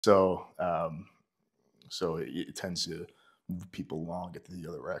So, so it tends to move people along, get to the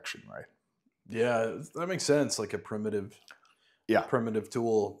other direction, right? Yeah, that makes sense. Like a Yeah. primitive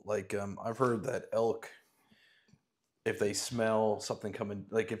tool. Like I've heard that elk, if they smell something coming,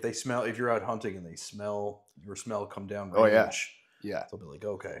 like if you're out hunting and they smell your smell come down Oh yeah. range, Yeah. they'll be like,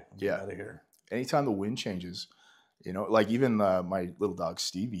 okay, I'm getting Yeah. out of here. Anytime the wind changes, like even my little dog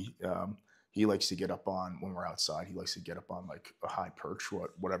Stevie, he likes to get up on when we're outside. He likes to get up on like a high perch,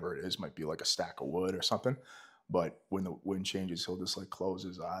 whatever it is, might be like a stack of wood or something. But when the wind changes, he'll just like close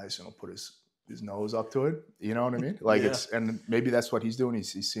his eyes and he'll put his nose up to it. You know what I mean? Like Yeah. it's and maybe that's what he's doing.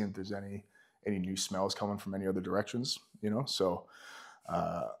 He's seeing if there's any new smells coming from any other directions. So,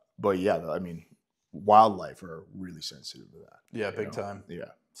 uh, but yeah, I mean, wildlife are really sensitive to that. Yeah, big time.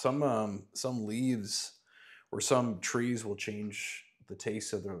 Yeah. Some leaves or some trees will change the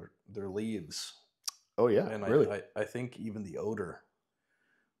taste of their leaves. Oh yeah, And really. I think even the odor,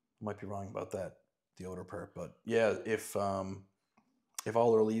 I might be wrong about that, the odor part, but yeah, if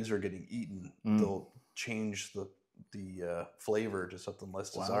all their leaves are getting eaten, Mm. they'll change the flavor to something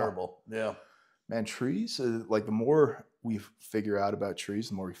less Wow. desirable. Yeah. Man, trees, like the more we figure out about trees,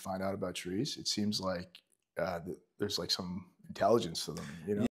 the more we find out about trees, it seems like there's like some intelligence to them,